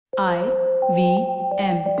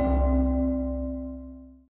IVM.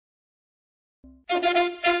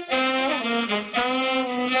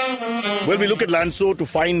 Well, we look at Lanso to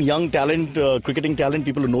find young talent, cricketing talent,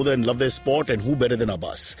 people who know and love their sport, and who better than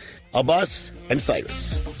Abbas? Abbas and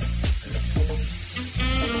Cyrus.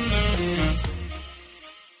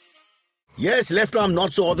 Yes, left arm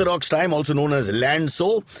not so orthodox time, also known as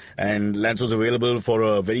Lanso. And Lanso is available for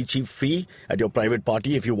a very cheap fee at your private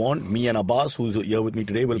party if you want. Me and Abbas, who's here with me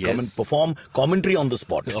today, will come and perform commentary on the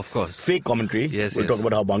spot. Of course. Fake commentary. We'll talk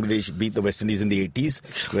about how Bangladesh beat the West Indies in the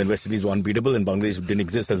 80s, when West Indies were unbeatable and Bangladesh didn't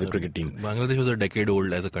exist as a cricket team. Bangladesh was a decade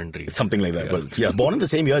old as a country. Something like that. Well, born in the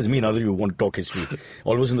same year as me, now that you want to talk history.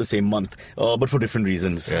 Almost in the same month, but for different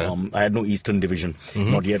reasons. I had no Eastern Division,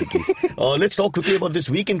 not yet at least. Let's talk quickly about this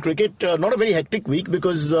week in cricket. Not a very hectic week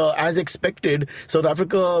because, as expected, South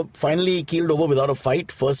Africa finally keeled over without a fight.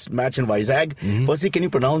 First match in Vizag. Firstly, can you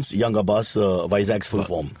pronounce young Abbas Vizag's full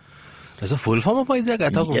form? There's a full form of Vizag?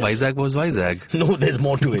 I thought Vizag was Vizag. No, there's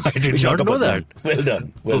more to it. I did not know that. Well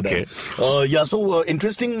done. Well done. So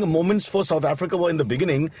interesting moments for South Africa were in the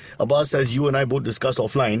beginning. Abbas, as you and I both discussed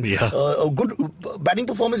offline, a good batting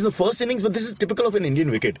performance in the first innings, but this is typical of an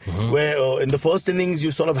Indian wicket, where in the first innings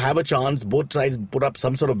you sort of have a chance, both sides put up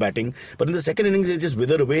some sort of batting, but in the second innings they just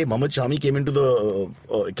withered away. Mohammad Shami came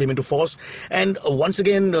into force, and once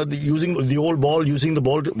again using the old ball,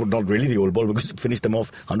 not really the old ball because it finished them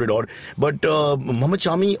off 100 odd. But Mohammad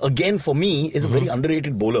Shami, again, for me, is a very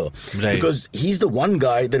underrated bowler. Right. Because he's the one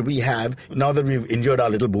guy that we have, now that we've injured our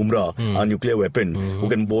little Bumrah, our nuclear weapon, who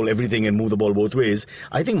can bowl everything and move the ball both ways.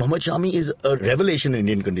 I think Mohammad Shami is a revelation in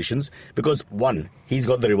Indian conditions because, one, he's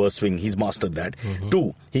got the reverse swing. He's mastered that.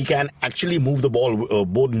 Two, he can actually move the ball,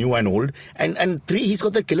 both new and old. And three, he's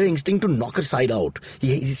got the killer instinct to knock a side out.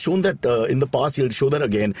 He's shown that in the past. He'll show that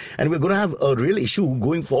again. And we're going to have a real issue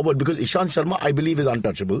going forward because Ishant Sharma, I believe, is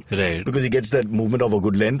untouchable. Right. Because he gets that movement of a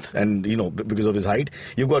good length and, because of his height.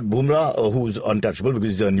 You've got Bumrah, who's untouchable because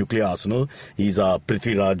he's a nuclear arsenal. He's a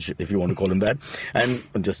Prithvi Raj, if you want to call him that. And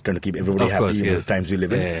I'm just trying to keep everybody happy in the times we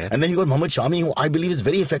live in. Yeah. And then you've got Mohammad Shami, who I believe is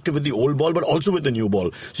very effective with the old ball, but also with the new ball.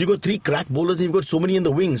 So you've got three crack bowlers and you've got so many in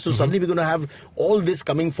the wings. So suddenly we're going to have all this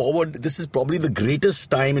coming forward. This is probably the greatest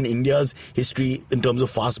time in India's history in terms of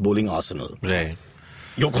fast bowling arsenal. Right.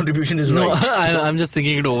 Your contribution is right. I'm just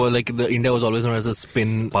thinking it over. Like India was always known as a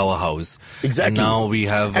spin powerhouse. Exactly. And now we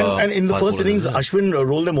have. And in the first innings, Ashwin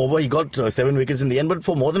rolled them over. He got 7 wickets in the end, but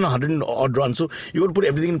for more than 100 odd runs. So you got to put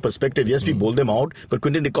everything in perspective. Yes, we bowled them out, but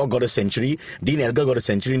Quinton de Kock got a century. Dean Elgar got a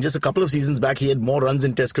century. And just a couple of seasons back, he had more runs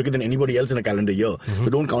in Test cricket than anybody else in a calendar year. So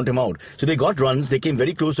don't count him out. So they got runs. They came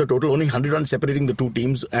very close to a total, only 100 runs separating the two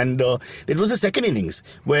teams. And it was the second innings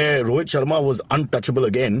where Rohit Sharma was untouchable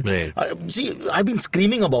again. Right. I've been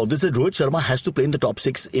screaming about this. That Rohit Sharma has to play in the top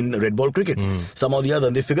 6 in red ball cricket. Somehow or the other.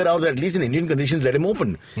 And they figured out that at least in Indian conditions, let him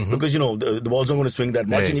open. Because, the ball's not going to swing that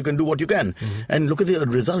much and you can do what you can. And look at the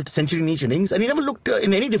result, century in each innings. And he never looked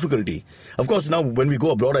in any difficulty. Of course, now when we go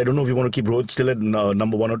abroad, I don't know if we want to keep Rohit still at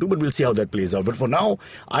number 1 or 2, but we'll see how that plays out. But for now,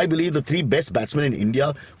 I believe the 3 best batsmen in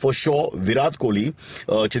India, for sure, Virat Kohli,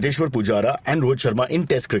 Cheteshwar Pujara and Rohit Sharma in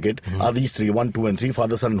Test cricket are these 3, 1, 2 and 3,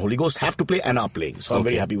 Father, Son and Holy Ghost, have to play and are playing. So I'm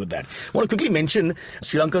very happy with that. I want to quickly mention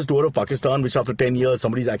Sri Lanka's tour of Pakistan, which after 10 years,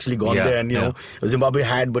 somebody's actually gone there and, Zimbabwe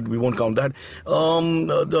had, but we won't count that.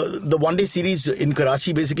 The one-day series in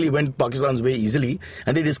Karachi basically went Pakistan's way easily,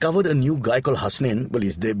 and they discovered a new guy called Hasnain. Well,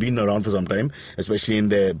 they've been around for some time, especially in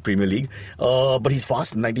their Premier League. But he's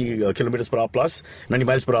fast, 90 kilometers per hour plus, 90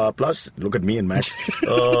 miles per hour plus. Look at me in match.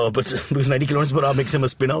 But because 90 kilometers per hour makes him a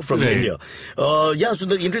spinner from India. So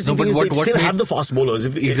the interesting thing is they still have the fast bowlers.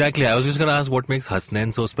 Exactly. I was just going to ask what makes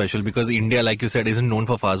Hasnain so special, because India, like you said, isn't known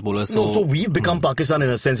for fast bowlers. So we've become Pakistan in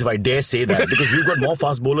a sense, if I dare say that, because we've got more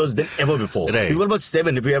fast bowlers than ever before. Right. We've got about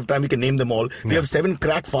 7. If we have time, we can name them all. We have 7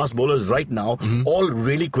 crack fast bowlers right now, all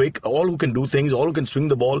really quick, all who can do things, all who can swing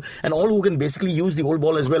the ball, and all who can basically use the old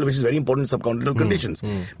ball as well, which is very important in subcontinental conditions.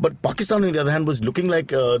 But Pakistan, on the other hand, was looking like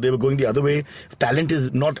they were going the other way. Talent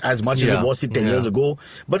is not as much as it was 10 years ago.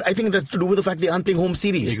 But I think that's to do with the fact they aren't playing home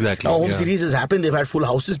series. Exactly. Now, home series has happened. They've had full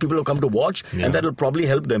houses. People have come to watch, and that will probably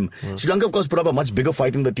help them. Sri Lanka, of course, put up a much bigger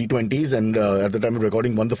fight in the T20s, and at the time of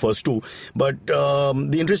recording, won the first 2. But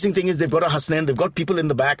the interesting thing is they've got a Hasnain, they've got people in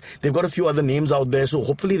the back, they've got a few other names out there. So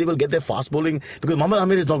hopefully they will get their fast bowling, because Mohammad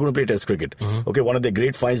Amir is not going to play Test cricket. Okay, one of their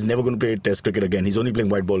great finds, never going to play Test cricket again. He's only playing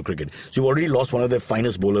white ball cricket. So you've already lost one of their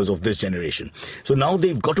finest bowlers of this generation. So now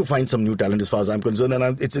they've got to find some new talent as far as I'm concerned.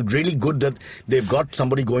 And it's really good that they've got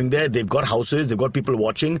somebody going there. They've got houses, they've got people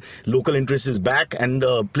watching. Local interest is back, and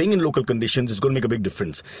playing in local conditions is going to make a big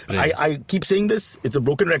difference. Right. I keep saying this. yes, it's a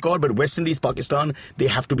broken record, but West Indies, Pakistan, they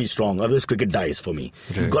have to be strong. Otherwise, cricket dies for me.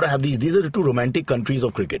 You've got to have these. These are the two romantic countries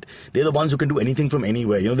of cricket. They're the ones who can do anything from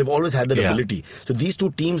anywhere. You know, they've always had that ability. So these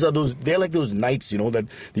two teams are those. They're like those knights, you know, that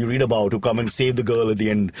you read about who come and save the girl at the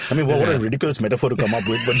end. I mean, what a ridiculous metaphor to come up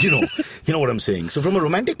with, but you know what I'm saying. So from a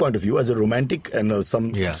romantic point of view, as a romantic and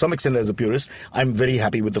some extent as a purist, I'm very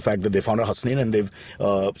happy with the fact that they found a Hasnain and they've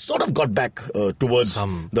sort of got back towards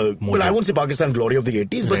well, I won't say Pakistan glory of the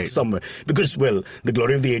 80s, but somewhere. Because, well, the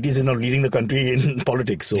glory of the 80s is now leading the country in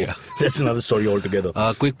politics. So that's another story altogether.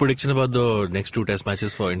 Quick prediction about the next two test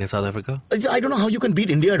matches for India-South Africa? I don't know how you can beat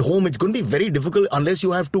India at home. It's going to be very difficult unless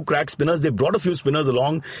you have two crack spinners. They brought a few spinners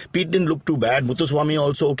along. Pete didn't look too bad. Muthuswamy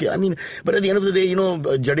also okay. I mean, but at the end of the day, you know,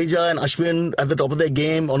 Jadeja and Ashwin at the top of their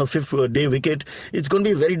game on a fifth-day wicket. It's going to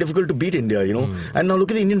be very difficult to beat India, you know. And now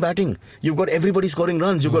look at the Indian batting. You've got everybody scoring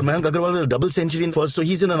runs. You've got Mayank Agarwal with a double century in first. So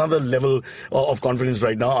he's in another level of confidence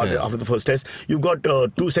right now after the first test. You've got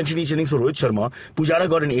 2 century innings for Rohit Sharma. Pujara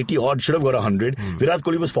got an 80 odd, should have got 100. Virat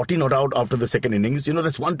Kohli was 40 not out after the second innings. You know,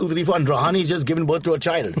 that's 1, 2, 3, 4. And Rahane is just given birth to a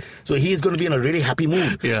child. So he's going to be in a really happy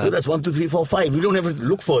mood. So that's 1, 2, 3, 4, 5. We don't have to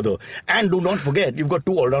look further. And do not forget, you've got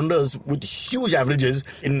two all-rounders with huge averages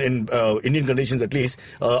in Indian conditions at least,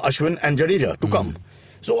 Ashwin and Jadeja to come.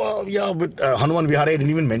 So, with Hanuman Vihare, I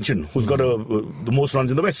didn't even mention, who's got the most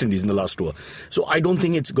runs in the West Indies in the last tour. So, I don't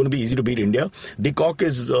think it's going to be easy to beat India. De Kock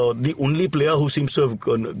is the only player who seems to have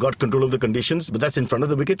got control of the conditions, but that's in front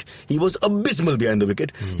of the wicket. He was abysmal behind the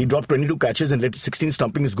wicket. He dropped 22 catches and let 16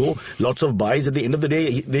 stumpings go. Lots of byes. At the end of the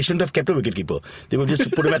day, they shouldn't have kept a wicketkeeper. They would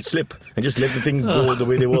just put him at slip and just let the things go the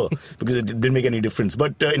way they were, because it didn't make any difference.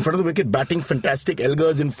 But in front of the wicket, batting fantastic.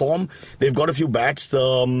 Elgar's in form. They've got a few bats.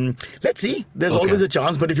 Let's see. There's always a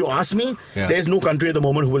chance. But if you ask me, there's no country at the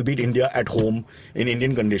moment who will beat India at home in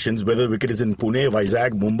Indian conditions. Whether the wicket is in Pune,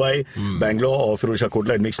 Vizag, Mumbai, Bangalore or Firozshah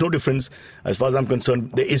Kotla, it makes no difference. As far as I'm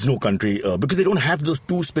concerned, there is no country because they don't have those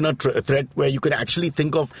two-spinner threat where you can actually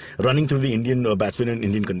think of running through the Indian batsmen in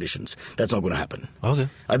Indian conditions. That's not going to happen. Okay.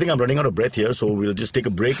 I think I'm running out of breath here, so we'll just take a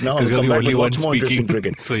break now and come back with lots more interesting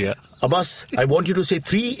cricket. So Abbas, I want you to say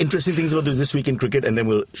 3 interesting things about this week in cricket and then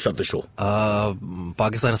we'll shut the show.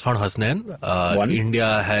 Pakistan has found Hasnain. 1. India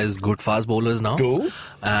has good fast bowlers now. 2.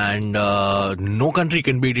 And no country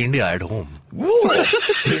can beat India at home. Woo!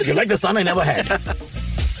 You're like the son I never had.